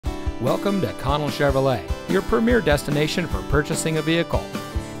Welcome to Connell Chevrolet, your premier destination for purchasing a vehicle.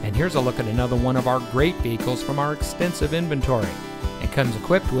 And here's a look at another one of our great vehicles from our extensive inventory. It comes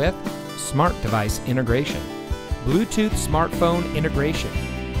equipped with smart device integration, Bluetooth smartphone integration,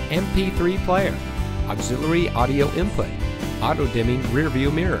 MP3 player, auxiliary audio input, auto-dimming rear view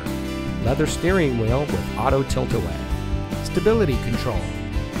mirror, leather steering wheel with auto tilt-away, stability control,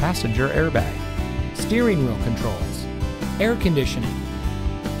 passenger airbag, steering wheel controls, air conditioning.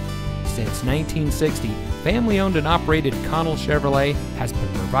 Since 1960, family-owned and operated Connell Chevrolet has been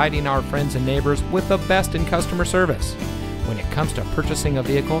providing our friends and neighbors with the best in customer service. When it comes to purchasing a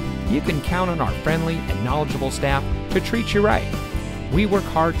vehicle, you can count on our friendly and knowledgeable staff to treat you right. We work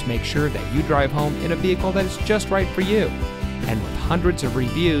hard to make sure that you drive home in a vehicle that is just right for you. And with hundreds of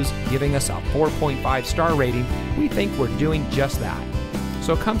reviews giving us a 4.5 star rating, we think we're doing just that.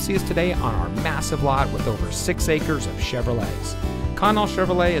 So come see us today on our massive lot with over 6 acres of Chevrolets. Connell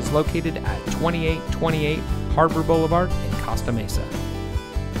Chevrolet is located at 2828 Harbor Boulevard in Costa Mesa.